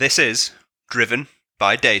This is Driven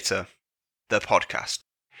by Data, the podcast.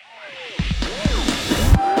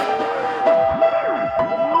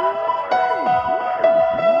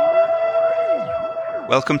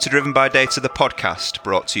 Welcome to Driven by Data, the podcast,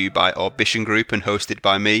 brought to you by Orbition Group and hosted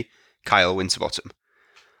by me, Kyle Winterbottom.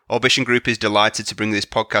 Orbition Group is delighted to bring this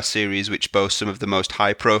podcast series which boasts some of the most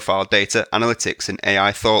high-profile data, analytics and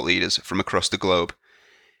AI thought leaders from across the globe.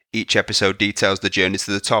 Each episode details the journey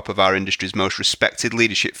to the top of our industry's most respected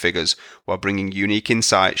leadership figures while bringing unique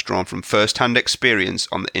insights drawn from first-hand experience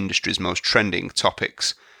on the industry's most trending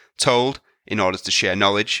topics, told in order to share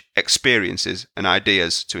knowledge, experiences and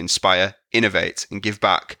ideas to inspire, innovate and give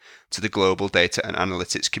back to the global data and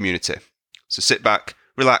analytics community. So sit back,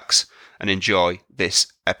 relax and enjoy this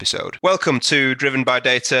episode. Welcome to Driven by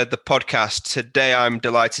Data, the podcast. Today I'm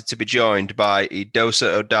delighted to be joined by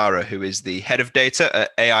Idosa Odara, who is the head of data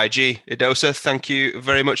at AIG. Idosa, thank you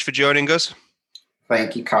very much for joining us.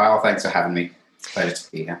 Thank you, Kyle. Thanks for having me. Pleasure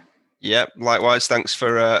to be here. Yeah, likewise. Thanks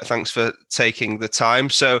for taking the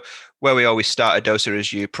time. So where we always start, Idosa,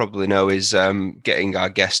 as you probably know, is getting our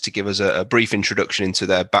guests to give us a brief introduction into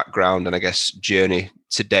their background and I guess journey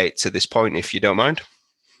to date to this point, if you don't mind.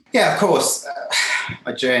 Yeah, of course.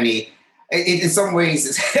 My journey, in some ways,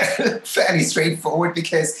 is fairly straightforward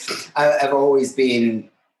because I've always been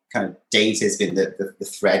data has been the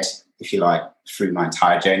thread, if you like, through my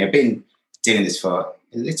entire journey. I've been doing this for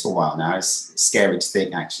a little while now. It's scary to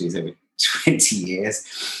think, actually, it's over 20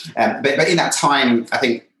 years. But in that time, I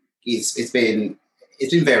think it's been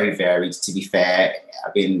very varied, to be fair.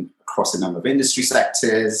 I've been across a number of industry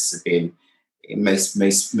sectors. I've been, most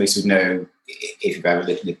would know, if you've ever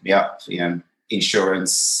looked me up,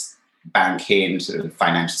 insurance, banking, sort of the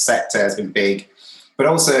financial sector has been big, but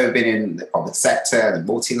also been in the public sector, the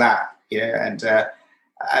multi-lat, and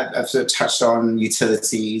I've sort of touched on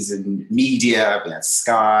utilities and media,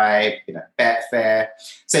 Sky, Betfair.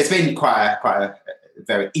 So it's been quite a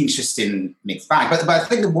very interesting mixed bag. But I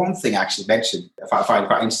think the one thing I actually mentioned, I find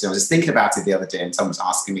quite interesting, I was just thinking about it the other day and someone was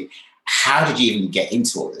asking me, how did you even get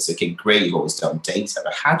into all this? Okay, great, you've always done data,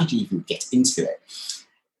 but how did you even get into it?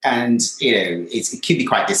 And, it can be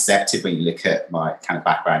quite deceptive when you look at my kind of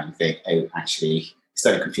background and think, oh, actually,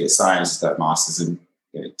 studied computer science, studied masters in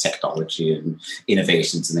technology and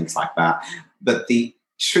innovations and things like that. But the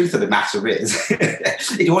truth of the matter is,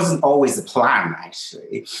 it wasn't always the plan,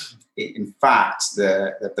 actually. In fact,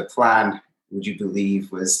 the plan, would you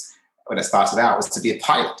believe, was, when I started out, was to be a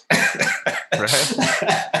pilot. Right.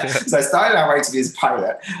 So I started out wanting to be a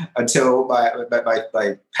pilot until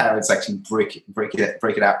my parents actually break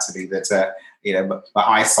it out to me that my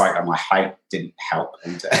eyesight and my height didn't help,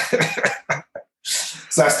 and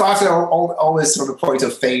so I started always from the point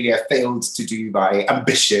of failure, failed to do my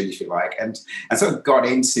ambition, if you like, and sort of got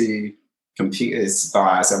into computers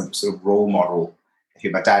via some sort of role model.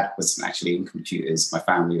 My dad wasn't actually in computers. My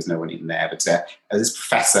family was no one in there. But this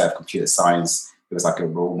professor of computer science, who was like a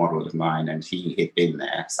role model of mine, and he had been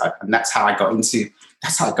there. And that's how I got into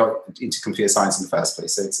computer science in the first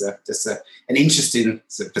place. So it's just an interesting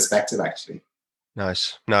sort of perspective, actually.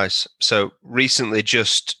 Nice. So recently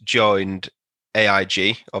just joined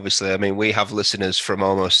AIG. Obviously, I mean, we have listeners from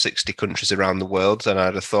almost 60 countries around the world, and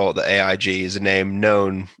I'd have thought that AIG is a name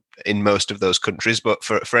known in most of those countries, but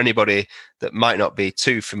for anybody that might not be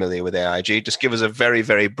too familiar with AIG, just give us a very,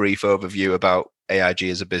 very brief overview about AIG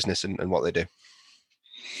as a business and what they do.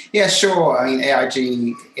 Yeah, sure. I mean,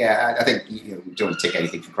 AIG, I think we don't take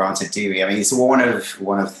anything for granted, do we? I mean, it's one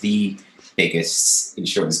of the biggest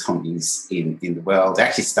insurance companies in the world. It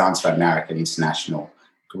actually stands for American International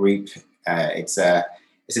Group. It's a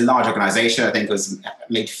large organization. I think it was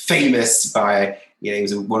made famous by, it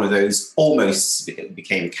was one of those, almost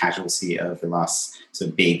became a casualty of the last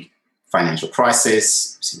sort of big financial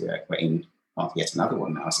crisis. So we're in yet another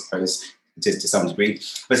one now, I suppose, to some degree.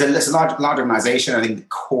 But it's a large organization. I think the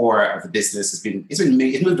core of the business it's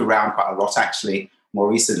moved around quite a lot, actually. More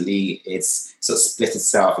recently, it's sort of split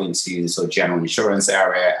itself into the sort of general insurance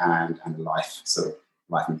area and life and sort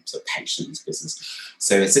of pensions business.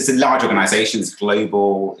 So it's a large organization. It's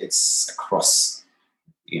global. It's across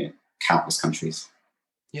countless countries.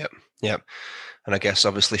 Yep. And I guess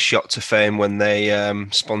obviously shot to fame when they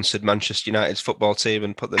sponsored Manchester United's football team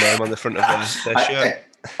and put the name on the front of their shirt.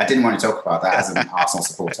 I didn't want to talk about that as an Arsenal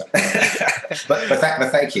supporter,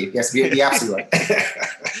 but thank you. Yes, you're absolutely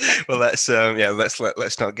right. Well, let's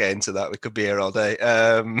not get into that. We could be here all day.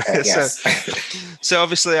 Yes. So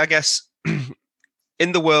obviously, I guess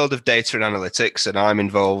in the world of data and analytics, and I'm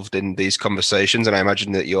involved in these conversations, and I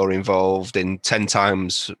imagine that you're involved in 10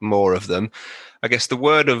 times more of them. I guess the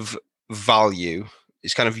word of value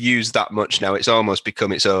it's kind of used that much now. It's almost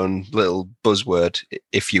become its own little buzzword,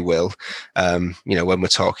 if you will. When we're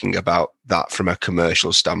talking about that from a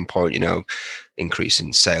commercial standpoint, increase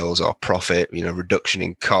in sales or profit, reduction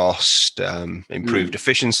in cost, improved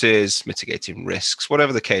efficiencies, mitigating risks,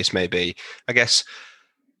 whatever the case may be. I guess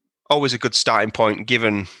always a good starting point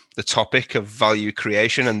given the topic of value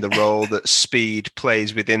creation and the role that speed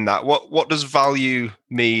plays within that. What does value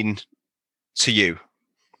mean to you?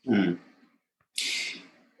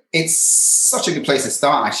 It's such a good place to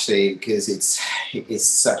start, actually, because it's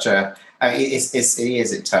such a it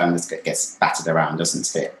is a term that gets battered around,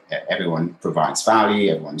 doesn't it? Everyone provides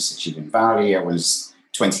value, everyone's achieving value, everyone's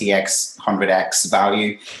 20x, 100x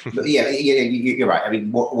value. But yeah, you're right. I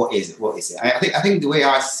mean, what is it? What is it? I think the way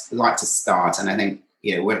I like to start, and I think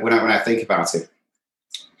when I think about it,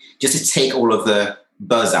 just to take all of the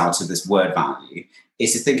buzz out of this word value,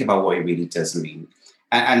 is to think about what it really does mean.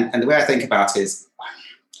 And the way I think about it is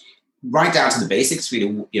right down to the basics,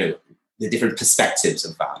 really, the different perspectives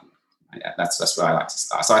of value. Right? That's where I like to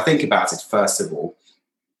start. So I think about it, first of all,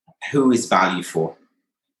 who is value for?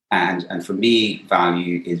 And for me,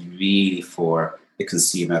 value is really for the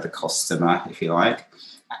consumer, the customer, if you like.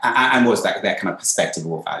 And what's that kind of perspective of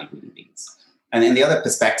what value really means. And then the other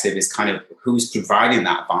perspective is kind of who's providing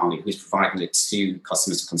that value, who's providing it to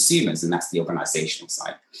customers, to consumers, and that's the organizational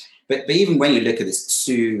side. But even when you look at these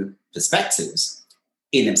two perspectives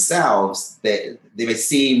in themselves, they may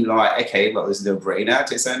seem like, okay, well, there's a no-brainer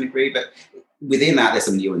to a certain degree, but within that, there's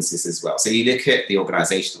some nuances as well. So you look at the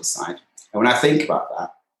organizational side. And when I think about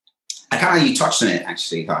that, you touched on it,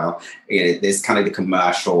 actually, Kyle. There's kind of the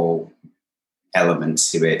commercial element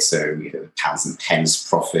to it. So, pounds and pence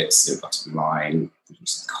profits, bottom line,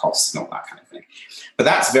 reducing costs and all that kind of thing. But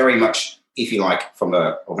that's very much, if you like, from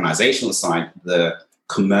an organizational side, the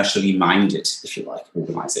commercially minded, if you like,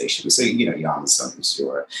 organization. So, your Amazons,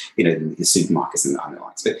 your, the supermarkets and the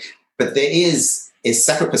likes. But there is a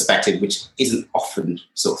separate perspective which isn't often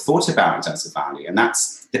sort of thought about in terms of value. And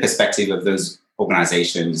that's the perspective of those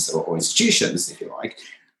organizations or institutions, if you like,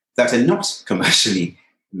 that are not commercially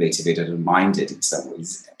motivated and minded in some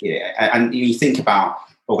ways. And you think about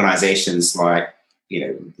organizations like,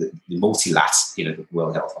 the multilat, the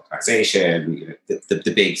World Health Organization,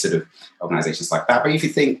 the big sort of organizations like that. But if you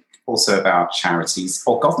think also about charities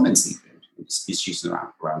or governments, even institutions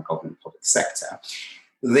around government, public sector,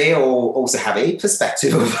 they all also have a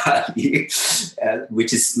perspective of value,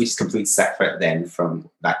 which is completely separate then from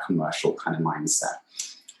that commercial kind of mindset.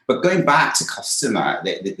 But going back to customer,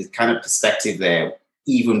 the kind of perspective there,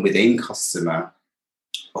 even within customer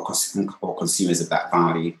or consumers of that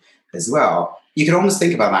value as well, you can almost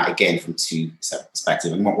think about that again from two separate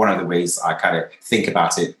perspectives. And one of the ways I kind of think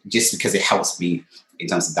about it, just because it helps me in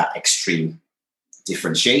terms of that extreme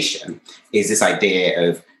differentiation, is this idea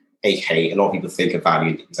of, okay, a lot of people think of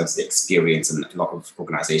value in terms of the experience, and a lot of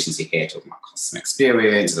organizations you hear talking about customer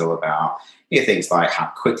experience. It's all about things like how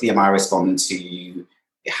quickly am I responding to you,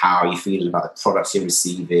 how are you feeling about the products you're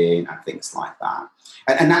receiving, and things like that.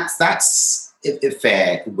 And that's a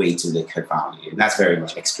fair way to look at value. And that's very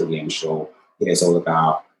much experiential. It's all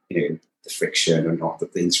about, the friction and not the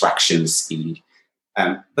interaction speed.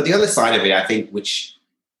 But the other side of it, I think, which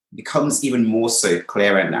becomes even more so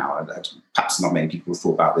clearer now, that perhaps not many people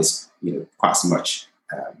thought about this, quite so much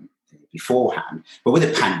beforehand. But with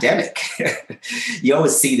the pandemic, you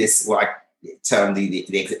always see this, what I term the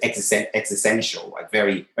existential, like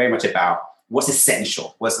very, very much about what's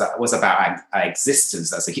essential, what's about our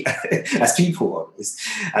existence as people.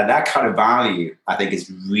 And that kind of value, I think,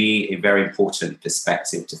 is really a very important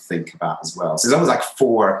perspective to think about as well. So there's almost like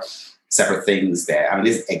four separate things there. I mean,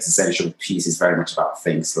 this existential piece is very much about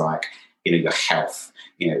things like, your health,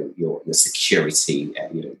 your security,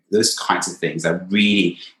 those kinds of things are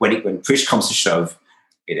really, when push comes to shove,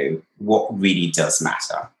 what really does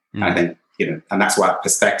matter. And I think, and that's why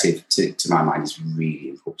perspective, to my mind, is really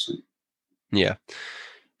important. Yeah,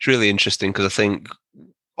 it's really interesting because I think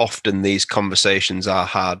often these conversations are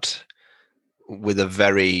had with a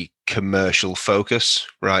very commercial focus,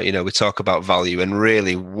 right? We talk about value, and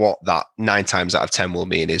really what that 9 times out of 10 will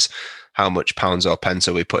mean is how much pounds or pence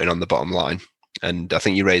are we putting on the bottom line. And I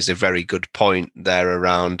think you raised a very good point there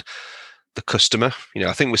around the customer.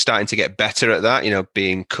 I think we're starting to get better at that,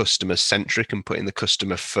 being customer centric and putting the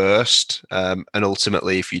customer first. And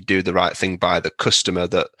ultimately, if you do the right thing by the customer,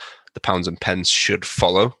 that the pounds and pence should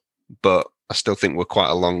follow. But I still think we're quite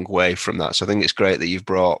a long way from that. So I think it's great that you've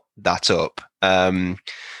brought that up.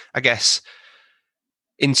 I guess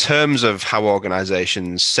in terms of how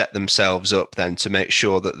organizations set themselves up then to make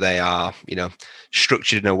sure that they are,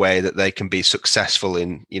 structured in a way that they can be successful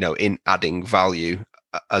in, in adding value,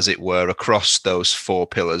 as it were, across those four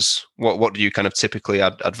pillars? What do you kind of typically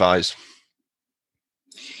advise?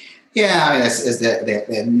 Yeah, I mean, there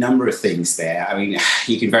are a number of things there. I mean,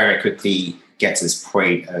 you can very, very quickly get to this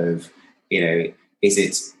point of, is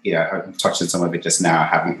it, I've touched on some of it just now,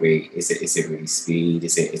 haven't we? Is it really speed?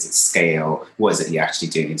 Is it scale? What is it you're actually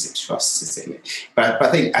doing? Is it trust? Is it? But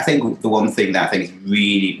I think the one thing that I think is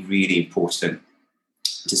really, really important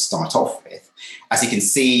to start off with, as you can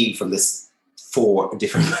see from this 4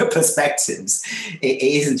 different perspectives, it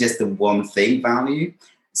isn't just the one thing, value.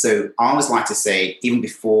 So I always like to say, even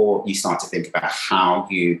before you start to think about how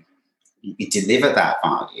you deliver that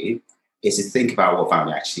value, is to think about what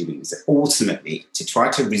value actually means. Ultimately, to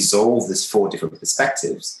try to resolve these 4 different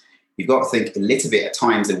perspectives, you've got to think a little bit at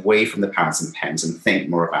times away from the pounds and pence and think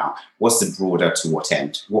more about what's the broader to what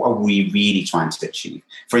end? What are we really trying to achieve?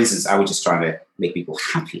 For instance, I would just try to make people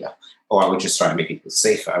happier, or I would just try to make people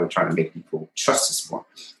safer. I would try to make people trust us more.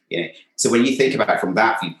 So when you think about it from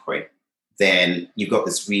that viewpoint, then you've got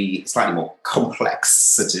this really slightly more complex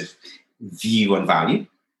sort of view on value.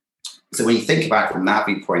 So when you think about it from that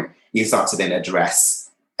viewpoint, you start to then address,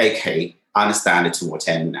 okay, I understand it to what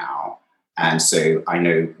end now. And so I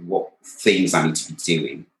know what things I need to be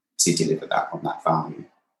doing to deliver that on that value.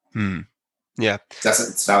 Yeah. That's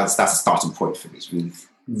a starting point for me. It's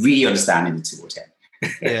really understanding it to what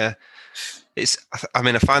end. Yeah.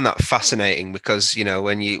 I find that fascinating because,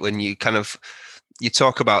 when you kind of, you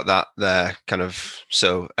talk about that there kind of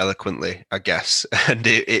so eloquently, I guess, and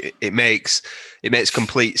it makes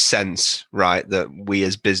complete sense, right? That we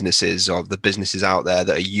as businesses, or the businesses out there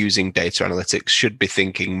that are using data analytics, should be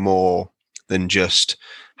thinking more than just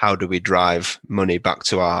how do we drive money back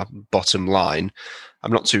to our bottom line.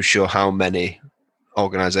 I'm not too sure how many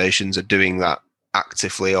organizations are doing that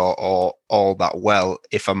actively or all that well,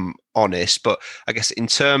 if I'm honest. But I guess in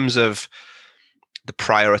terms of the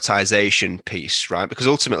prioritization piece, right? Because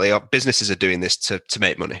ultimately our businesses are doing this to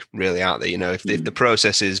make money, really, aren't they? If the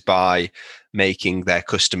process is by making their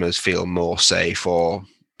customers feel more safe or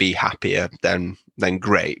be happier, then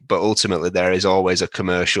great. But ultimately there is always a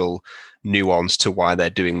commercial nuance to why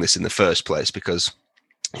they're doing this in the first place, because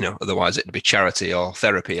otherwise it'd be charity or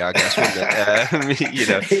therapy, I guess, wouldn't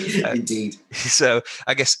it? Indeed. So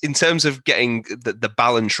I guess in terms of getting the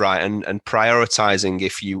balance right and prioritizing,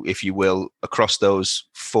 if you will, across those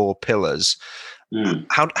 4 pillars,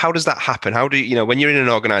 how does that happen? How do you, when you're in an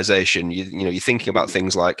organization, you're thinking about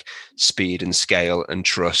things like speed and scale and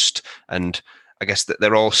trust, and I guess that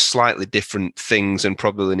they're all slightly different things and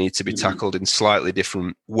probably need to be tackled in slightly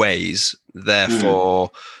different ways. Therefore,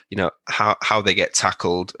 how they get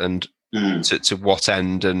tackled and to what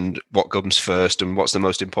end and what comes first and what's the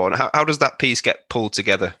most important. How does that piece get pulled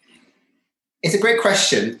together? It's a great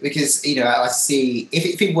question because, I see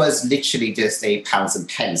if it was literally just a pounds and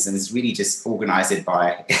pence, and it's really just organized it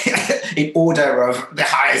by in order of the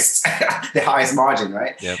highest margin,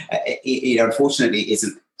 right? Yep. Unfortunately, it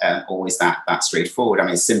isn't always that straightforward. I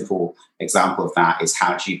mean, a simple example of that is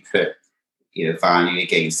how do you put value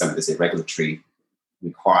against something that's a regulatory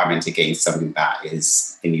requirement against something that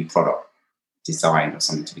is a new product design or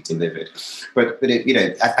something to be delivered. But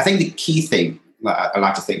I think the key thing I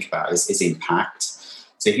like to think about is impact.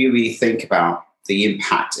 So if you really think about the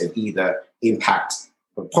impact of either impact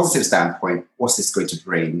from a positive standpoint, what's this going to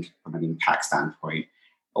bring from an impact standpoint?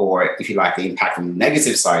 Or if you like, the impact from the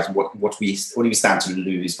negative side, what do we stand to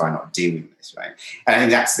lose by not doing this, right? And I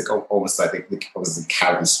think that's almost like the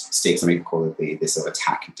carrot and stick, some people call it the sort of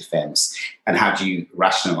attack and defense. And how do you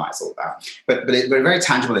rationalize all that? But a very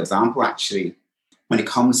tangible example, actually, when it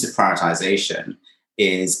comes to prioritization,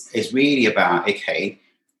 is really about, okay,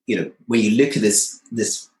 when you look at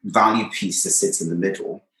this value piece that sits in the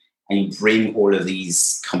middle, and you bring all of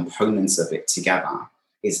these components of it together,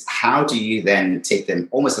 is how do you then take them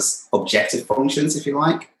almost as objective functions, if you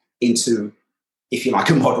like, into, if you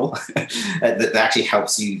like, a model that actually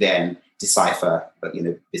helps you then decipher,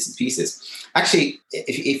 bits and pieces. Actually,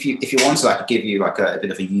 if you want to, I could give you like a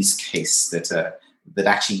bit of a use case that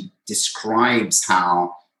actually describes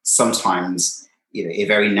how sometimes a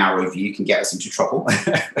very narrow view can get us into trouble.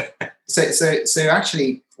 So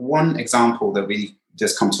actually, one example that really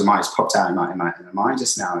just comes to mind, has popped out in my mind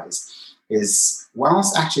just now, is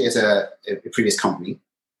whilst actually at a previous company,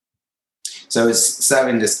 so I was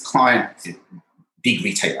serving this client, big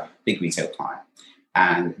retail client,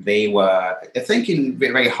 and they were thinking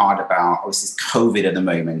very hard about, obviously, COVID at the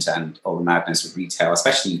moment and all the madness with retail,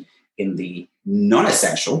 especially in the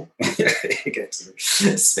non-essential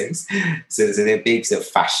space. So they're a big sort of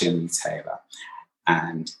fashion retailer,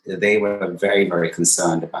 and they were very, very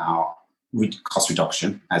concerned about cost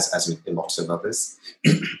reduction, as with a lot of others.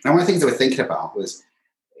 And one of the things they were thinking about was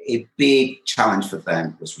a big challenge for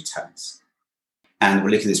them was returns. And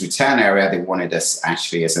we're looking at this return area. They wanted us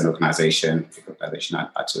actually, as an organization, the organization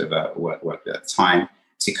I sort of worked with at the time,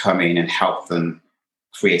 to come in and help them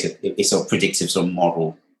create a sort of predictive sort of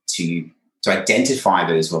model to identify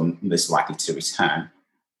those who are most likely to return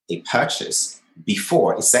a purchase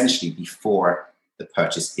before the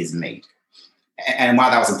purchase is made. And why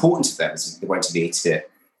that was important to them is they wanted to be able to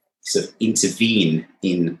sort of intervene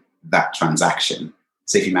in that transaction.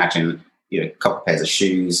 So if you imagine, a couple of pairs of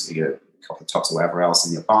shoes, a couple of tops or whatever else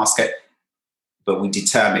in your basket, but we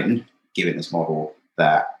determine, given this model,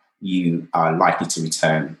 that you are likely to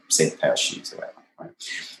return, say, the pair of shoes or whatever. Right?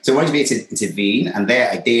 So we wanted to be able to intervene, and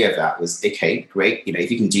their idea of that was, okay, great,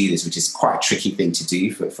 if you can do this, which is quite a tricky thing to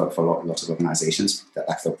do for a lot of organizations,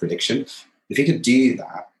 that's their prediction. If you could do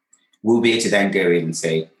that, we'll be able to then go in and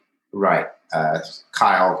say, right,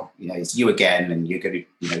 Kyle, it's you again, and you're going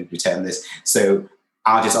to return this. So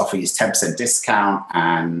I'll just offer you 10% discount,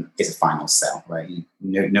 and it's a final sell, right?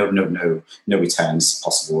 No returns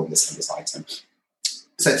possible in this item.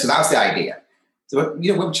 So that was the idea. So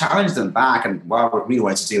we challenged them back, and what we really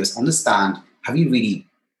wanted to do was understand: have you really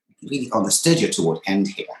understood your toward end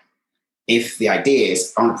here? If the idea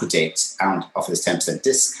is, I want to predict and offer this 10%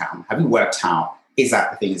 discount, have you worked out, is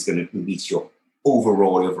that the thing that's going to meet your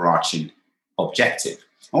overall overarching objective?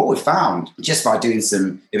 And what we found, just by doing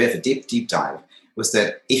a bit of a deep dive, was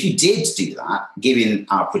that if you did do that, given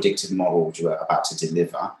our predictive model which we're about to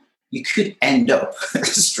deliver, you could end up,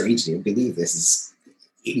 strangely, I believe this is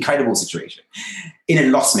an incredible situation, in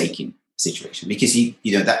a loss-making situation, because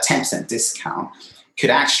that 10% discount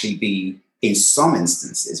could actually be, in some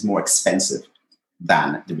instances, more expensive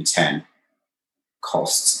than the return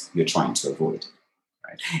costs you're trying to avoid.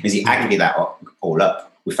 Right? As you aggregate that all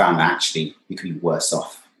up, we found that actually we could be worse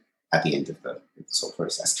off at the end of the sort of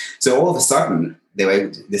process. So all of a sudden,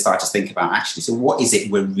 they started to think about, actually, so what is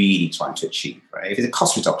it we're really trying to achieve? Right? If it's a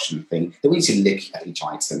cost reduction thing, then we need to look at each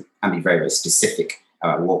item and be very, very specific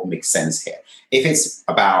about what makes sense here. If it's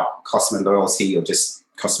about customer loyalty or just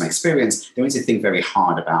customer experience, then we need to think very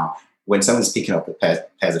hard about, when someone's picking up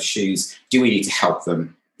pairs of shoes, do we need to help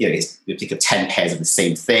them? We pick up 10 pairs of the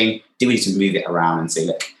same thing. Do we need to move it around and say,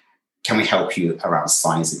 look, can we help you around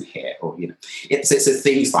sizing here? Or, so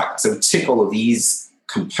things like that. So we took all of these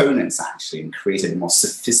components actually and created a more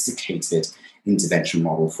sophisticated intervention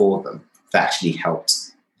model for them that actually helped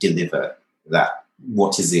deliver that,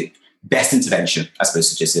 what is it, best intervention as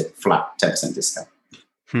opposed to just a flat 10% discount.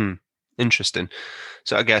 Interesting.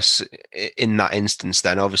 So I guess in that instance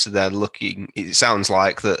then, obviously they're looking, it sounds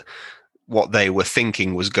like that what they were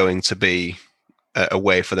thinking was going to be a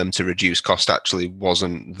way for them to reduce cost actually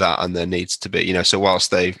wasn't that, and there needs to be, so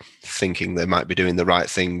whilst they thinking they might be doing the right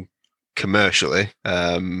thing commercially,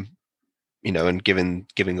 and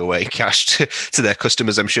giving away cash to their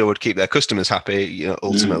customers, I'm sure would keep their customers happy.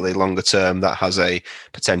 Ultimately, longer term, that has a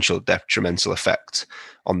potential detrimental effect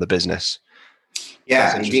on the business.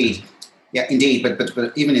 Yeah, indeed. Yeah, indeed.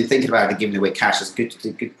 But even in thinking about it, giving away cash, is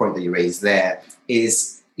a good point that you raised there.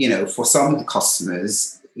 Is for some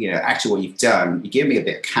customers, actually what you've done, you give me a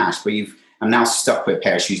bit of cash, but I'm now stuck with a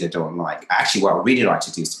pair of shoes I don't like. Actually, what I really like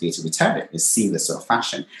to do is to be able to return it in a seamless sort of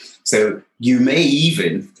fashion. So you may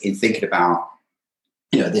even, in thinking about,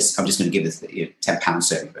 this, I'm just going to give this £10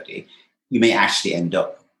 to everybody, you may actually end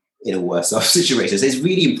up in a worse off situation. So it's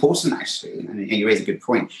really important, actually, and you raise a good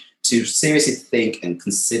point, to seriously think and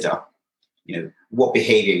consider, what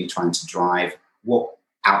behavior you're trying to drive, what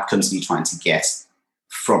outcomes are you trying to get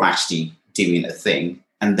from actually doing a thing,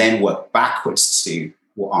 and then work backwards to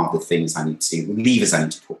what are the things levers I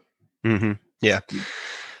need to pull. Mm-hmm. Yeah.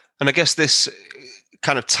 And I guess this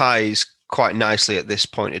kind of ties quite nicely at this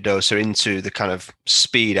point, Edosa, into the kind of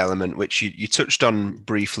speed element, which you touched on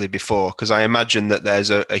briefly before, because I imagine that there's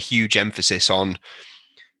a huge emphasis on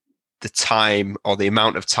the time or the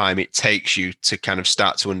amount of time it takes you to kind of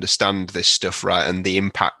start to understand this stuff, right? And the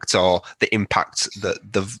impact of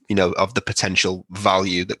the potential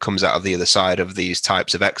value that comes out of the other side of these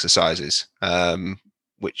types of exercises,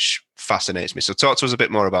 which fascinates me. So talk to us a bit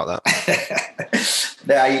more about that.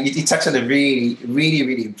 Now, you touched on a really, really,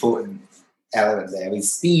 really important element there. I mean,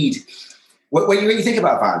 speed. When you think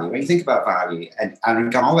about value, and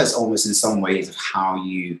regardless almost in some ways of how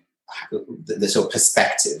the sort of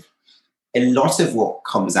perspective, a lot of what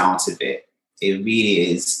comes out of it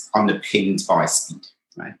really is underpinned by speed,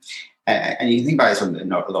 right? And you think about it from a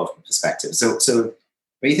lot of perspectives. So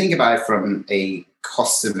when you think about it from a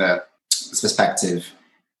customer perspective,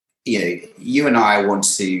 you and I want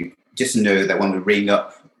to just know that when we ring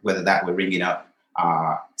up whether that we're ringing up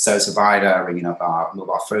our service provider, ringing up our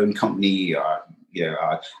mobile phone company, or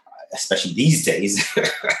especially these days,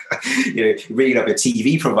 ringing up a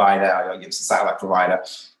TV provider or a satellite provider.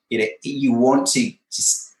 You want to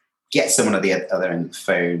just get someone at the other end of the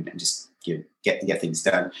phone and just get things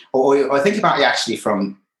done. Or think about it actually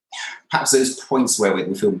from perhaps those points where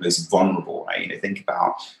we feel most vulnerable. Right? Think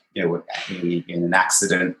about in an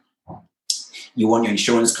accident, you want your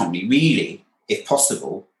insurance company really, if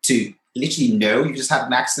possible, to literally know you just had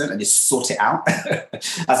an accident and just sort it out,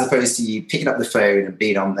 as opposed to you picking up the phone and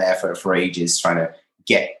being on there for ages trying to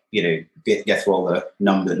get through all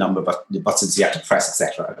the buttons you have to press,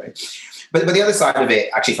 etc. Right? But the other side of it,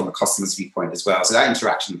 actually, from a customer's viewpoint as well, so that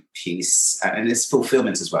interaction piece and it's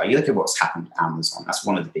fulfillment as well. You look at what's happened at Amazon. That's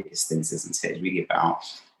one of the biggest things, isn't it? It's really about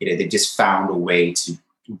they've just found a way to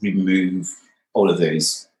remove all of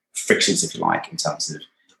those frictions, if you like, in terms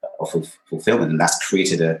of fulfillment, and that's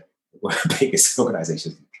created one of the biggest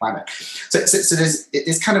organizations on the planet. So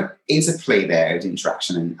there's kind of interplay there of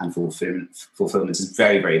interaction and fulfillment is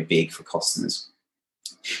very, very big for customers.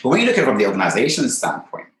 But when you look at it from the organization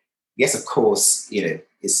standpoint, yes, of course, speed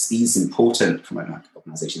is important from an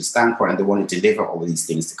organization standpoint, and they want to deliver all of these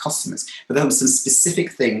things to customers. But there are some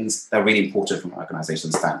specific things that are really important from an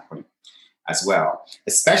organization standpoint as well,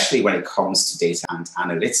 especially when it comes to data and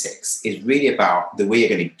analytics. It's really about the way you're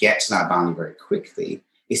going to get to that value very quickly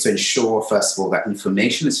is to ensure, first of all, that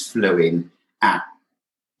information is flowing at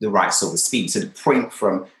the right sort of speed. So the point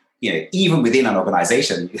from, even within an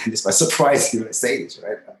organization, this might surprise you when I say this,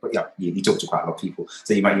 right? But you talk to quite a lot of people,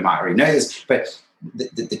 so you might already know this, but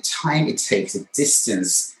the time it takes, the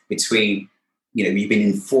distance between, you've been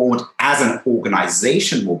informed as an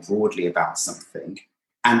organization more broadly about something,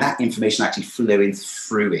 and that information actually flowing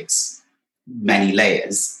through its many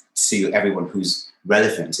layers to everyone who's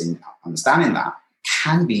relevant in understanding that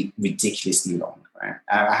can be ridiculously long. Right?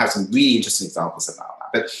 I have some really interesting examples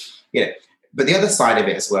about that. But the other side of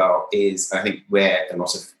it as well is, I think, where a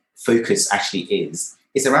lot of focus actually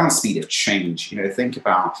is around speed of change. Think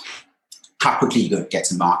about how quickly you're going to get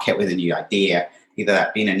to market with a new idea, either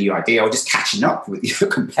that being a new idea or just catching up with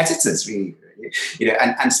your competitors, really.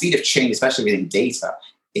 And speed of change, especially within data,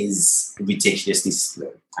 is ridiculously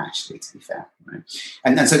slow, actually, to be fair. Right?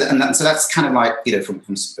 And so that's kind of like, from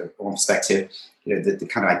one perspective, the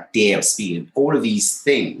kind of idea of speed and all of these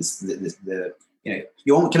things,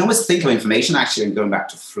 you can almost think of information actually, and going back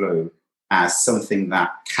to flow, as something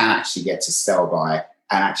that can actually get to sell by,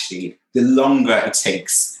 and actually the longer it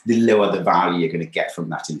takes, the lower the value you're going to get from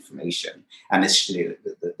that information. And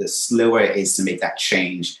the slower it is to make that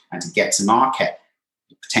change and to get to market,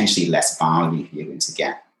 potentially less value you're going to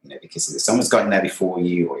get, because if someone's gotten there before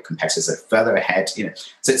you or your competitors are further ahead, so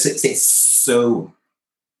it's so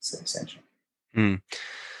essential.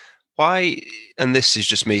 Why, and this is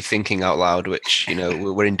just me thinking out loud, which,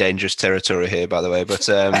 we're in dangerous territory here, by the way, but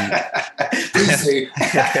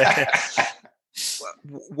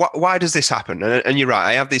why does this happen? And you're right,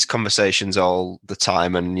 I have these conversations all the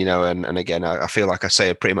time, and and again, I feel like I say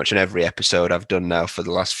it pretty much in every episode I've done now for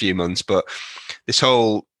the last few months, but this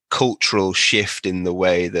whole cultural shift in the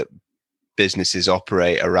way that businesses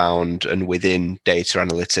operate around and within data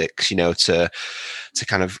analytics, to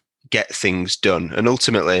kind of get things done, and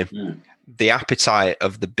ultimately the appetite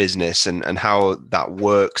of the business and how that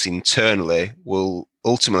works internally will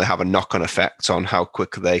ultimately have a knock-on effect on how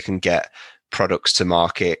quickly they can get products to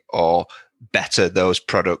market or better those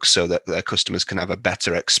products so that their customers can have a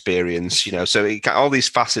better experience. So all these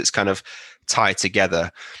facets kind of tie together.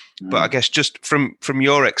 But I guess just from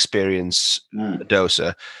your experience,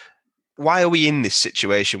 Adosa, why are we in this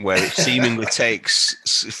situation where it seemingly takes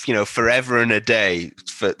forever and a day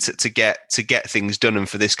to get things done, and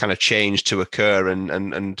for this kind of change to occur, and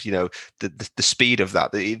the speed of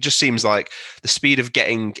that? It just seems like the speed of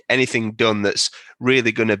getting anything done that's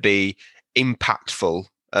really going to be impactful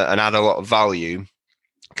and add a lot of value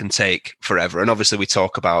can take forever. And obviously we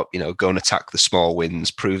talk about go and attack the small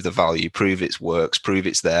wins, prove the value, prove it works, prove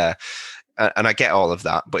it's there. And I get all of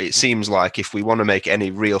that, but it seems like if we want to make any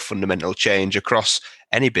real fundamental change across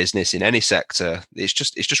any business in any sector, it's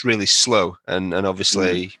just really slow. And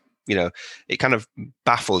obviously, it kind of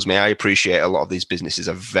baffles me. I appreciate a lot of these businesses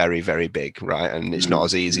are very, very big, right? And it's not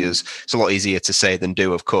as easy as, it's a lot easier to say than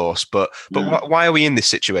do, of course. But why are we in this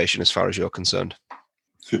situation as far as you're concerned?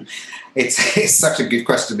 It's such a good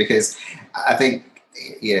question, because I think,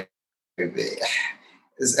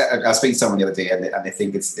 I was speaking to someone the other day, and they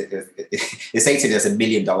think they say to me, it's $1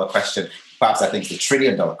 million question. Perhaps I think it's $1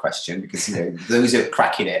 trillion question, because those who are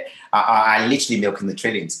cracking it are literally milking the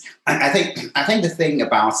trillions. And I think the thing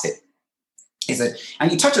about it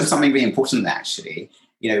and you touch on something really important there, actually.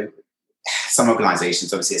 Some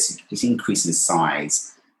organizations, obviously, as it increases in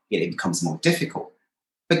size, it becomes more difficult.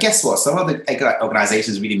 But guess what? Some other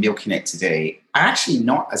organizations really milking it today are actually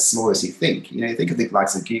not as small as you think. Think of the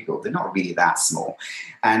likes of Google. They're not really that small.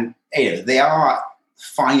 And they are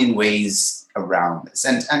finding ways around this.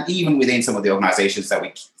 And even within some of the organizations that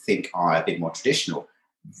we think are a bit more traditional,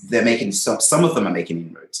 they're making some of them are making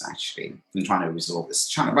inroads, actually, in trying to resolve this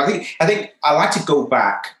challenge. But I think I like to go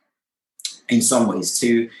back in some ways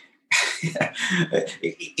to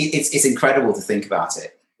it's incredible to think about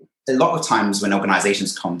it. A lot of times when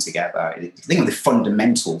organizations come together, think of the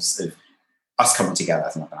fundamentals of us coming together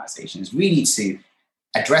as an organization is really to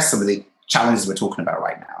address some of the challenges we're talking about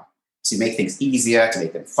right now, to make things easier, to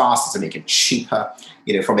make them faster, to make it cheaper.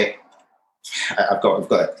 From it, I've got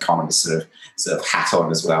a common sort of hat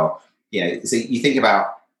on as well. So you think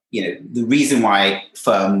about the reason why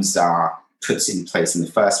firms are put in place in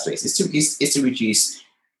the first place is to reduce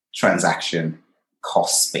transaction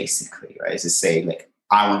costs, basically, right? Is to say, like,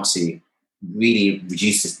 I want to really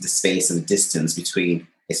reduce the space and the distance between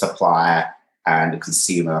a supplier and a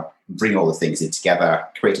consumer, bring all the things in together,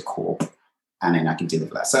 create a core, and then I can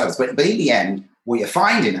deliver that service. But in the end, what you're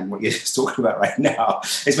finding and what you're just talking about right now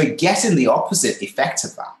is we're getting the opposite effect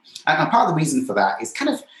of that. And part of the reason for that is kind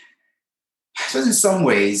of, I suppose in some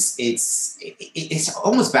ways, it's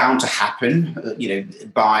almost bound to happen,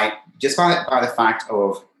 by the fact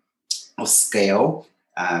of scale.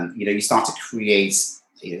 You start to create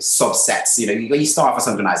subsets. When you start off as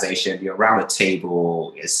an organization, you're around a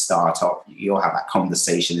table, you're a startup, you all have that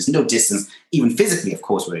conversation. There's no distance, even physically. Of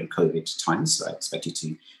course, we're in COVID times, so I expect you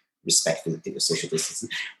to respect the social distancing.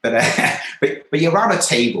 But you're around a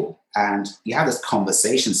table and you have this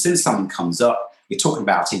conversation. As soon as something comes up, you're talking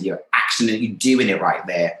about it, you're actioning it, you're doing it right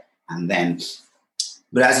there, and then.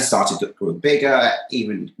 But as you start to grow bigger,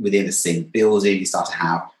 even within the same building, you start to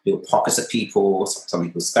have little pockets of people. Some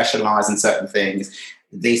people specialize in certain things.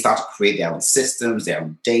 They start to create their own systems, their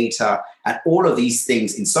own data. And all of these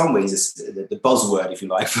things, in some ways, is the buzzword, if you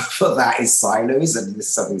like, for that is silos. And this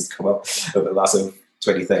is something that's come up over the last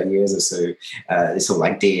 20, 30 years or so. This whole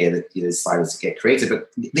idea that silos get created,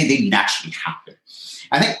 but they naturally happen.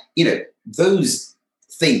 I think, those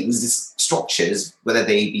things, these structures, whether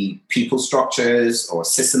they be people structures or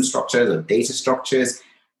system structures or data structures,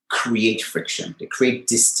 create friction. They create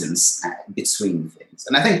distance between things.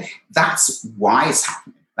 And I think that's why it's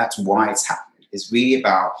happening. That's why it's happening. It's really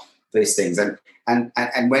about those things. And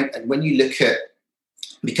when you look at,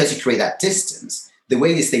 because you create that distance, the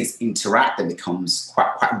way these things interact then becomes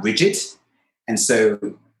quite rigid. And so,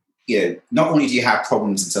 not only do you have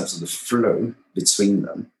problems in terms of the flow between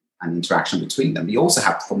them and interaction between them, you also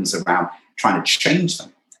have problems around trying to change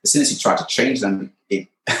them. As soon as you try to change them, it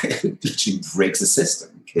literally breaks the system.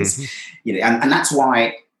 Because, and that's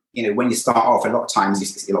why, when you start off, a lot of times you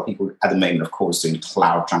see a lot of people at the moment, of course, doing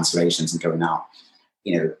cloud translations and going out.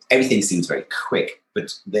 Everything seems very quick,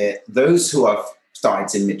 but those who have started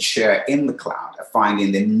to mature in the cloud are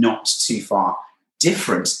finding they're not too far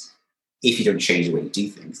different if you don't change the way you do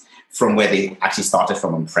things from where they actually started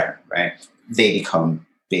from on-prem, right? They become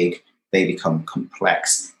big, they become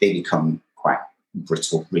complex, they become quite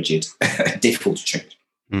brittle, rigid, difficult to change.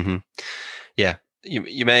 Mm-hmm. Yeah,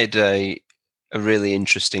 you made a really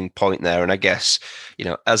interesting point there. And I guess,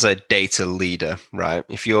 as a data leader, right,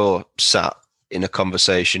 if you're sat in a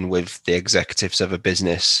conversation with the executives of a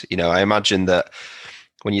business, I imagine that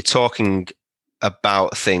when you're talking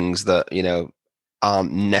about things that,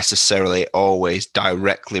 aren't necessarily always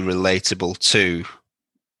directly relatable to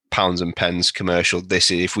pounds and pence commercial,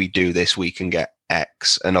 if we do this, we can get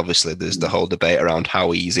X. And obviously there's the whole debate around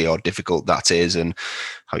how easy or difficult that is and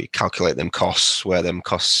how you calculate them costs, where them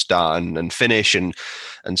costs start and finish and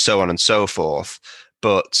so on and so forth.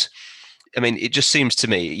 But I mean, it just seems to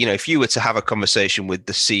me, if you were to have a conversation with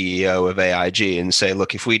the CEO of AIG and say,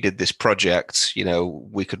 look, if we did this project,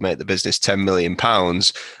 we could make the business £10 million,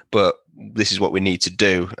 but this is what we need to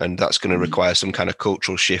do. And that's going to require some kind of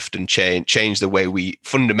cultural shift and change the way we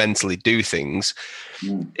fundamentally do things.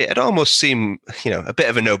 It'd almost seem, a bit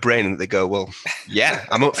of a no-brainer that they go, well, yeah,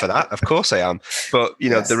 I'm up for that. Of course I am. But,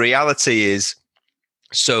 yes. The reality is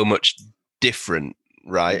so much different,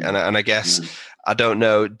 right? And I guess... I don't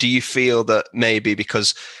know. Do you feel that maybe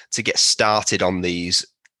because to get started on these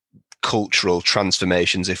cultural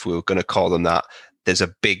transformations, if we were going to call them that, there's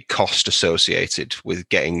a big cost associated with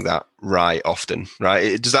getting that right often,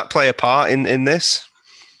 right? Does that play a part in this?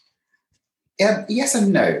 Yes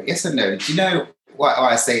and no. Yes and no. Do you know why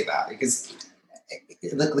I say that? Because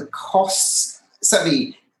the costs,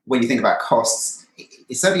 certainly when you think about costs,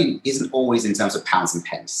 it certainly isn't always in terms of pounds and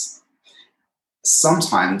pence.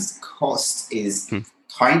 Sometimes cost is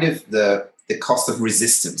kind of the cost of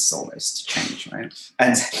resistance almost to change, right?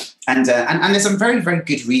 And there's some very, very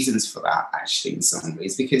good reasons for that, actually, in some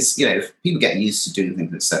ways, because, people get used to doing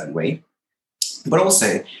things in a certain way. But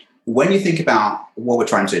also, when you think about what we're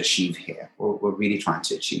trying to achieve here, what we're really trying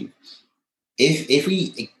to achieve, if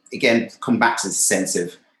we, again, come back to the sense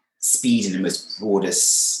of speed in the most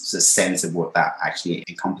broadest sort of sense of what that actually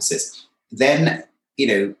encompasses, then,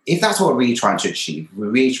 if that's what we're really trying to achieve, we're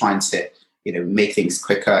really trying to, make things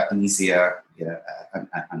quicker, easier,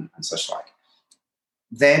 and such like,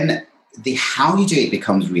 then the how you do it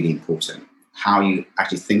becomes really important. How you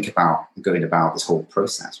actually think about going about this whole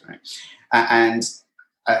process, right? And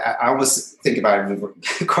I always think about it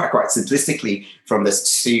quite simplistically from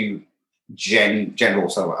this two general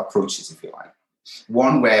sort of approaches, if you like.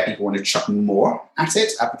 One where people want to chuck more at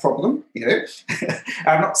the problem.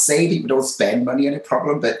 I'm not saying people don't spend money on a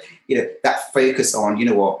problem, but that focus on,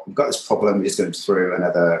 what, we've got this problem, we're just going to throw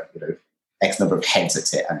another, X number of heads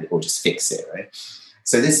at it and we'll just fix it, right?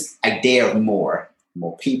 So this idea of more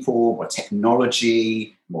people, more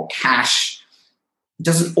technology, more cash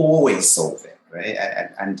doesn't always solve it, right?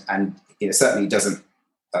 And it certainly doesn't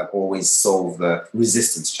always solve the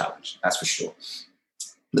resistance challenge, that's for sure.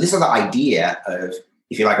 But this other idea of,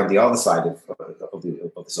 if you like, on the other side of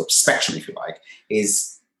the sort of spectrum, if you like,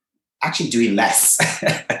 is actually doing less.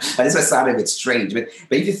 And this might sound a bit strange, but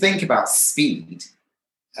if you think about speed,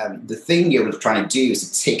 the thing you're trying to do is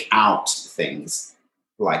to take out things,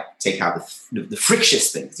 like take out the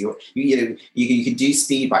frictious things. You can do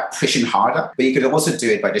speed by pushing harder, but you could also do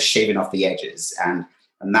it by just shaving off the edges, and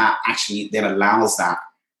that actually then allows that,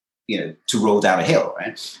 to roll down a hill,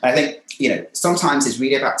 right? And I think, sometimes it's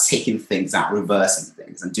really about taking things out, reversing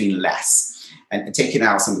things, and doing less, and taking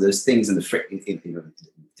out some of those things in the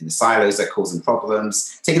silos that cause them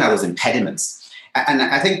problems, taking out those impediments. And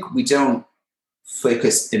I think we don't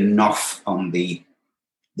focus enough on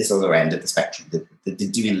this other end of the spectrum, the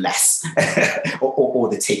doing less, or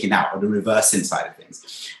the taking out, or the reversing side of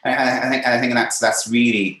things. And I think that's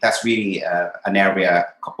really an area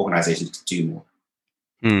organizations could do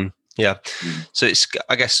more. Yeah. So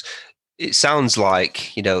I guess it sounds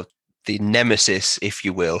like, the nemesis, if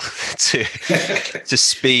you will, to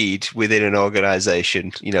speed within an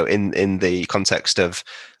organization, in the context of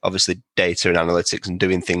obviously data and analytics and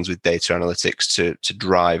doing things with data analytics to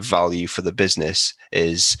drive value for the business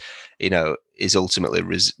is ultimately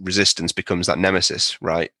resistance becomes that nemesis,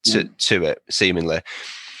 right? To it, seemingly.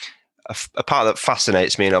 A part that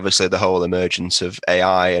fascinates me, and obviously the whole emergence of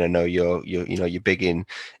AI, and I know you're big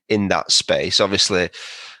in that space. Obviously,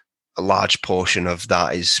 a large portion of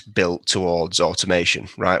that is built towards automation,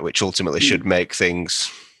 right? Which ultimately should make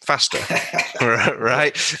things faster,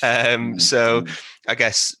 right? So, I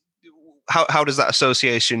guess how does that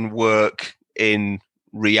association work in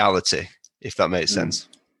reality, if that makes sense?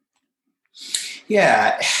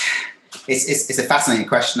 Yeah, it's a fascinating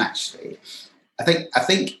question, actually. I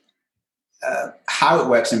think. How it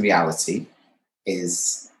works in reality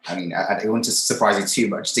is, I don't want to surprise you too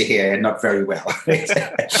much to hear not very well.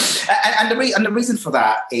 and the reason for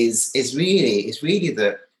that is really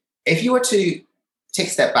that if you were to take a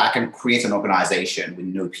step back and create an organization with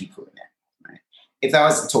no people in it, right? If that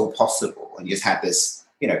was at all possible, and you just had this,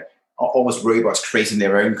 almost robots creating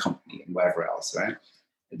their own company and whatever else, right?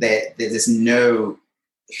 There's no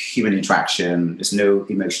human interaction, there's no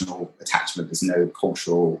emotional attachment, there's no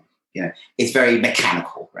cultural. It's very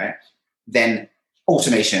mechanical, right? Then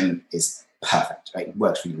automation is perfect, right? It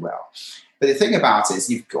works really well. But the thing about it is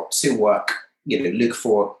you've got to look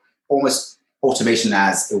for almost automation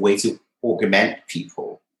as a way to augment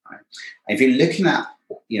people, right? And if you're looking at,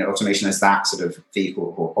 automation as that sort of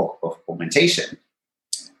vehicle of augmentation,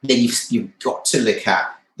 then you've got to look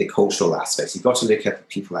at the cultural aspects. You've got to look at the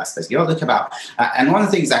people aspects. You've got to look about, and one of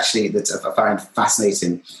the things actually that I find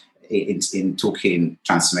fascinating in talking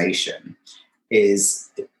transformation is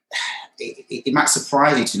it might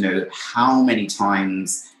surprise you to know how many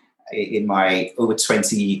times in my over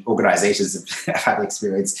 20 organizations I've had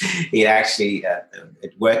experience in actually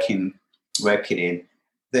working in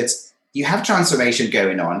that you have transformation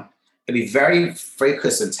going on. It'll be very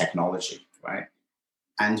focused on technology, right?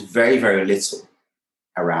 And very, very little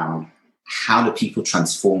around how do people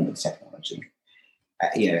transform with technology.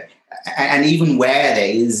 And even where there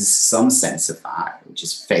is some sense of that, which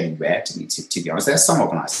is fairly rare to be honest, there are some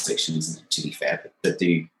organizations, to be fair, that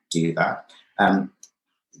do that.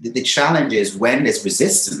 The challenge is when there's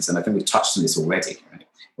resistance, and I think we've touched on this already, right?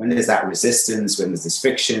 When there's that resistance, when there's this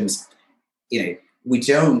frictions, we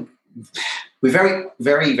don't we very,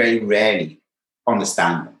 very, very rarely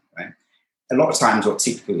understand them, right? A lot of times what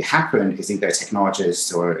typically happens is either a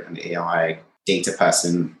technologist or an AI data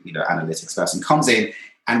person, analytics person comes in,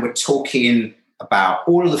 and we're talking about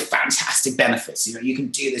all of the fantastic benefits. You can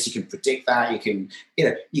do this, you can predict that, you can,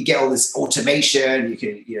 you get all this automation, you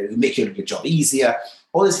can, make your job easier,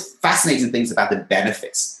 all these fascinating things about the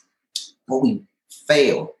benefits. What we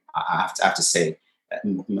fail, I have to say,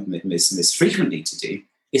 most frequently to do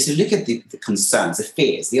is to look at the concerns, the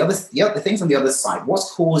fears, the things on the other side.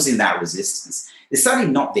 What's causing that resistance? It's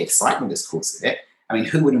certainly not the excitement that's causing it. I mean,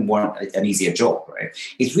 who wouldn't want an easier job, right?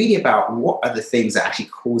 It's really about what are the things that are actually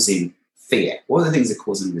causing fear? What are the things that are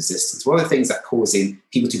causing resistance? What are the things that are causing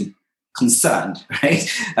people to be concerned, right,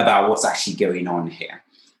 about what's actually going on here?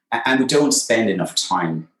 And we don't spend enough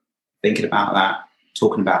time thinking about that,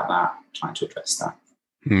 talking about that, trying to address that.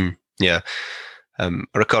 Yeah. I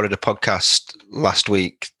recorded a podcast last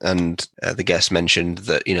week, and the guest mentioned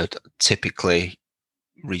that, typically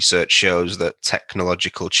research shows that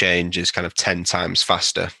technological change is kind of 10 times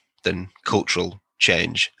faster than cultural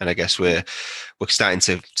change. And I guess we're starting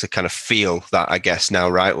to kind of feel that, I guess, now,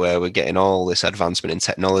 right, where we're getting all this advancement in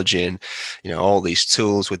technology and, all these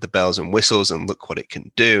tools with the bells and whistles, and look what it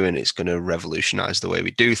can do, and it's going to revolutionize the way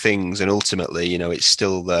we do things. And ultimately, it's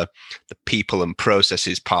still the people and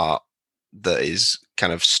processes part that is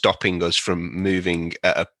kind of stopping us from moving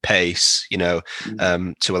at a pace, to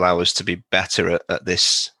allow us to be better at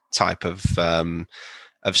this type of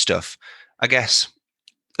stuff. I guess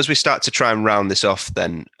as we start to try and round this off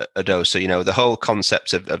then, Adosa, the whole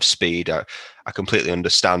concept of speed, I completely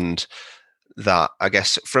understand that. I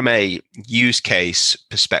guess from a use case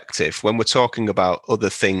perspective, when we're talking about other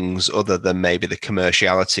things other than maybe the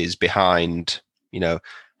commercialities behind,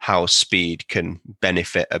 how speed can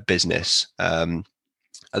benefit a business,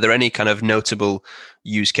 are there any kind of notable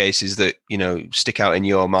use cases that, stick out in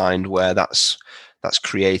your mind where that's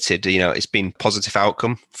created, it's been positive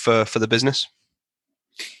outcome for the business?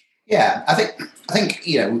 Yeah, I think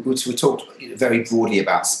we talked very broadly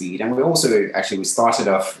about speed, and we started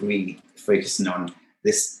off really focusing on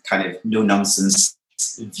this kind of no nonsense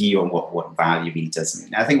view on what value really does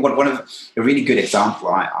mean. I think one of a really good example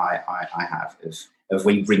I have of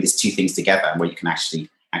when you bring these two things together and what you can actually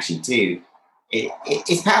do,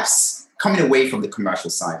 it's perhaps coming away from the commercial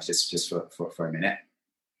side just for a minute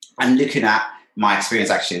and looking at my experience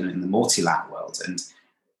actually in the multi-lab world. And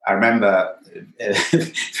I remember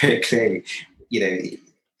very clearly,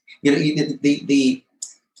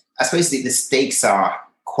 I suppose the stakes are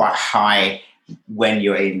quite high when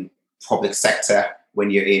you're in public sector, when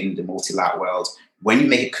you're in the multi-lab world. When you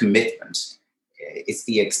make a commitment, it's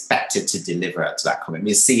the expected to deliver to that commitment.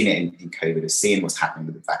 We've seen it in COVID. We've seen what's happening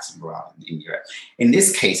with the vaccine rollout in Europe. In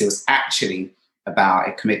this case, it was actually about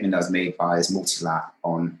a commitment that was made by this multi-lab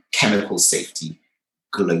on chemical safety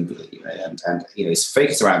globally, right? And it's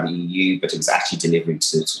focused around the EU, but it was actually delivering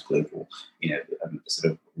to global,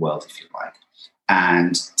 sort of world, if you like.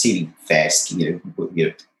 And to be fair,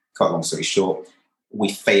 cut a long story short, we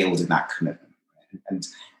failed in that commitment, right?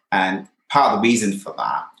 And part of the reason for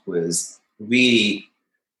that was really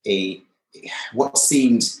what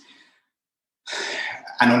seemed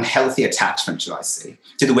an unhealthy attachment, shall I say,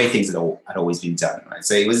 to the way things had always been done, right?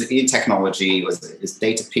 So it was in technology, it was this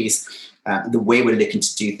data piece. The way we're looking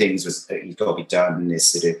to do things was you've got to be done in this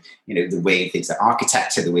sort of, the way things are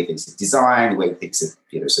architected, the way things are designed, the way things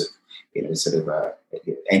are,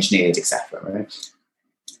 engineered, etc. Right?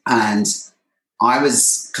 And I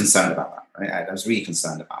was concerned about that. Right? I was really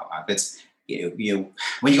concerned about that. But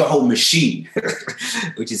when you got a whole machine,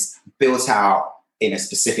 which is built out in a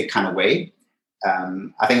specific kind of way,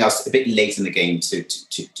 I think I was a bit late in the game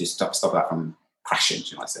to stop that from crashing,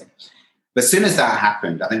 shall I say. But as soon as that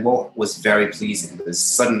happened, I think what was very pleasing was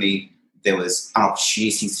suddenly there was an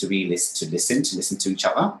opportunity to really listen to each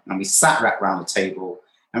other. And we sat right around the table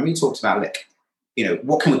and we talked about,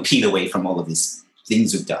 what can we peel away from all of these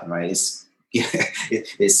things we've done, right?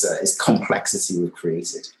 It's complexity we've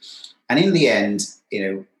created. And in the end,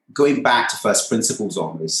 going back to first principles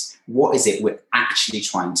on this, what is it we're actually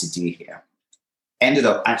trying to do here? Ended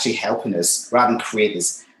up actually helping us, rather than create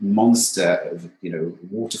this monster of,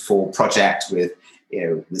 waterfall project with,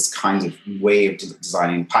 this kind of way of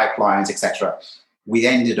designing pipelines, etc. We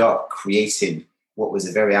ended up creating what was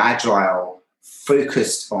a very agile,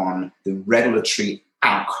 focused on the regulatory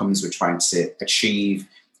outcomes we're trying to achieve,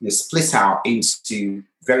 split out into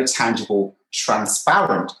very tangible,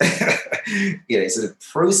 transparent, sort of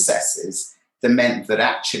processes that meant that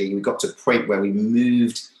actually we got to a point where we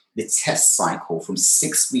moved the test cycle from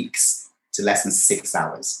 6 weeks to less than 6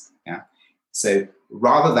 hours. Yeah. So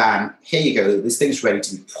rather than, here you go, this thing's ready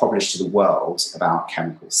to be published to the world about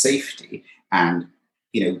chemical safety. And,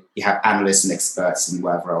 you have analysts and experts and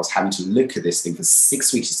whatever else having to look at this thing for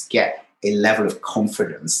 6 weeks to get a level of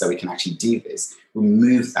confidence that we can actually do this. We'll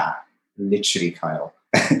move that literally, Kyle,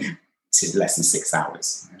 to less than 6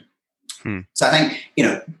 hours. So I think,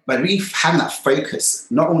 but really having that focus,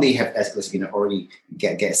 not only have, as already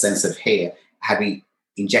get a sense of here, have we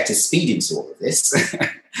injected speed into all of this,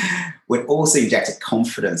 we've also injected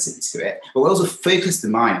confidence into it, but we also focused the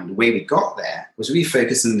mind. The way we got there was really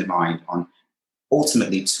focusing the mind on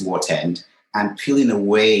ultimately to what end, and peeling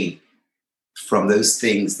away from those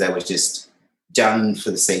things that were just done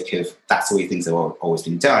for the sake of that's the way things have always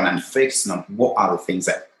been done, and focusing on what are the things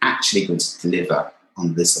that are actually going to deliver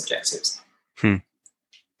on these objectives.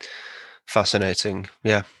 Fascinating.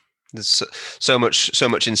 Yeah. There's so much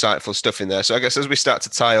insightful stuff in there. So I guess as we start to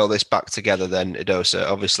tie all this back together then, Idosa,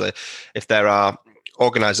 obviously, if there are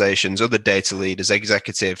organizations, other data leaders,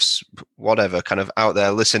 executives, whatever, kind of out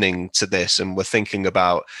there listening to this, and we're thinking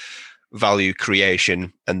about value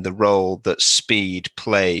creation and the role that speed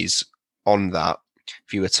plays on that,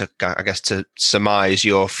 if you were to, I guess, to surmise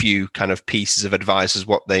your few kind of pieces of advice as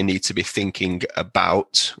what they need to be thinking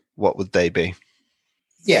about, what would they be?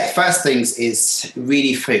 Yeah, first things is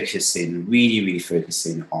really focusing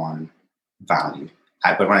on value.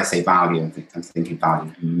 But when I say value, I'm thinking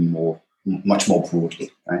value much more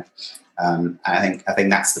broadly, right? I think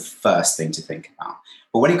that's the first thing to think about.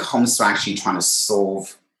 But when it comes to actually trying to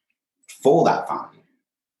solve for that value,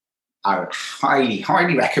 I would highly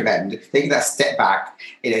recommend taking that step back.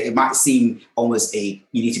 It might seem almost you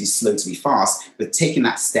need to be slow to be fast, but taking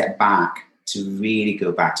that step back to really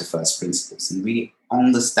go back to first principles and really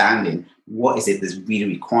understanding what is it that's really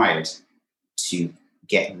required to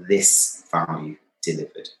get this value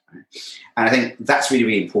delivered. Right? And I think that's really,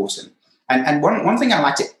 really important. And one thing I'd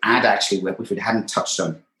like to add, actually, which we hadn't touched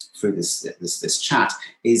on through this chat,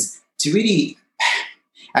 is to really,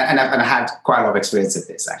 and I had quite a lot of experience of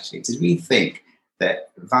this, actually, to really think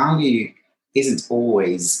that value doesn't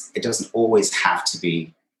always have to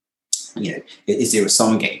be, a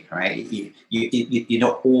zero-sum game, right? You're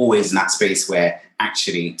not always in that space where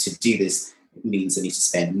actually to do this means I need to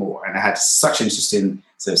spend more. And I had such interesting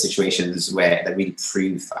sort of situations where that really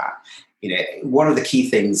prove that. One of the key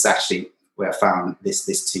things actually where I found this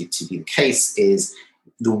to be the case is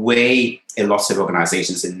the way a lot of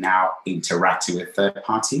organizations are now interacting with third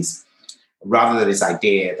parties, rather than this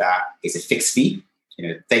idea that it's a fixed fee.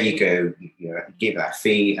 There you go, give that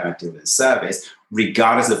fee and I deliver the service,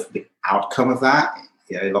 regardless of the outcome of that.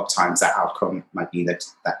 A lot of times that outcome might be that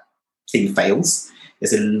thing fails.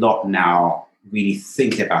 There's a lot now really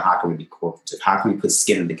thinking about how can we be cooperative, how can we put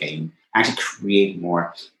skin in the game, actually create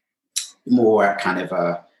more kind of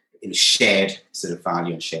a shared sort of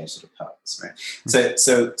value and shared sort of purpose, right?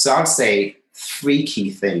 Mm-hmm. So I'd say 3 key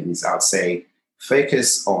things. I'd say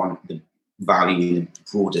focus on the value in the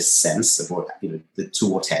broadest sense of what, the to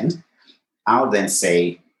what end. I would then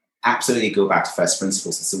say absolutely go back to first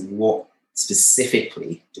principles. So what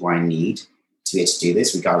specifically do I need to be able to do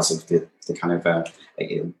this, regardless of the kind of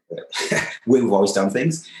way we've always done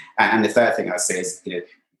things. And the third thing I'd say is,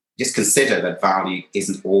 just consider that value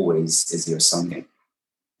isn't always a zero-sum game.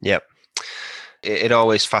 Yep. It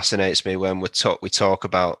always fascinates me when we talk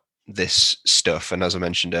about this stuff. And as I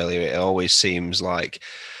mentioned earlier, it always seems like,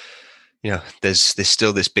 there's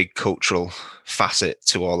still this big cultural facet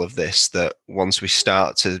to all of this, that once we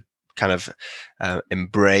start to kind of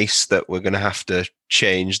embrace that we're going to have to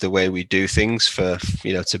change the way we do things for,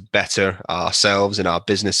 to better ourselves and our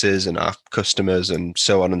businesses and our customers and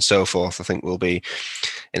so on and so forth, I think we'll be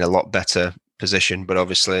in a lot better position. But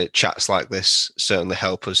obviously chats like this certainly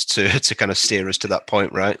help us to kind of steer us to that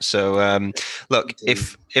point, right? So look,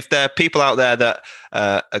 if there are people out there that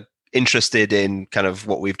are interested in kind of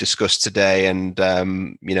what we've discussed today and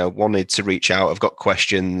wanted to reach out, have got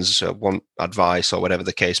questions, want advice or whatever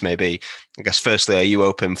the case may be, I guess firstly, are you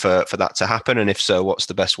open for that to happen? And if so, what's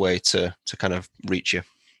the best way to kind of reach you?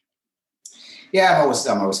 Yeah,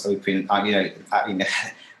 I'm always open.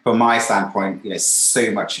 From my standpoint, so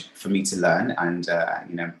much for me to learn, and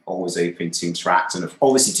always open to interact and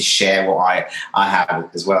obviously to share what I have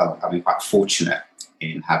as well. I've been quite fortunate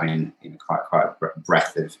in having quite a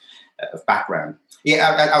breadth of background.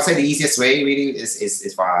 Yeah, I'll say the easiest way really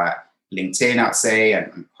is via LinkedIn. I'd say,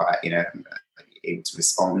 and I'm quite able to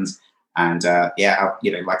respond. And like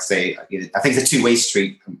I say, I think it's a two-way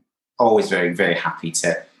street. I'm always very, very happy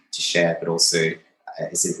to share, but also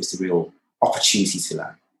it's a real opportunity to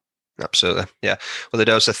learn. Absolutely. Yeah. Well,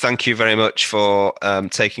 Edosa, thank you very much for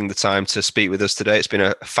taking the time to speak with us today. It's been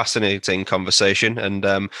a fascinating conversation, and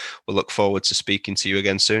we'll look forward to speaking to you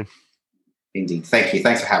again soon. Indeed. Thank you.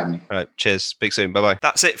 Thanks for having me. All right. Cheers. Speak soon. Bye-bye.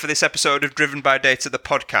 That's it for this episode of Driven by Data, the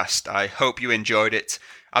podcast. I hope you enjoyed it.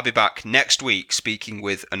 I'll be back next week speaking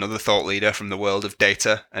with another thought leader from the world of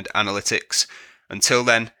data and analytics. Until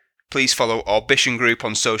then, please follow Orbition Group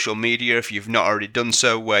on social media if you've not already done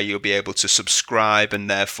so, where you'll be able to subscribe and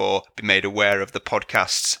therefore be made aware of the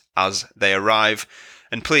podcasts as they arrive.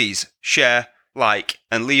 And please share, like,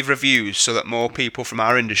 and leave reviews so that more people from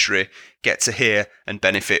our industry get to hear and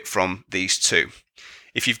benefit from these too.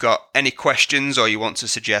 If you've got any questions or you want to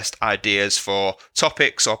suggest ideas for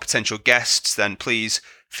topics or potential guests, then please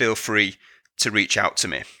feel free to reach out to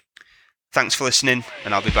me. Thanks for listening,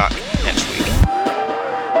 and I'll be back next week.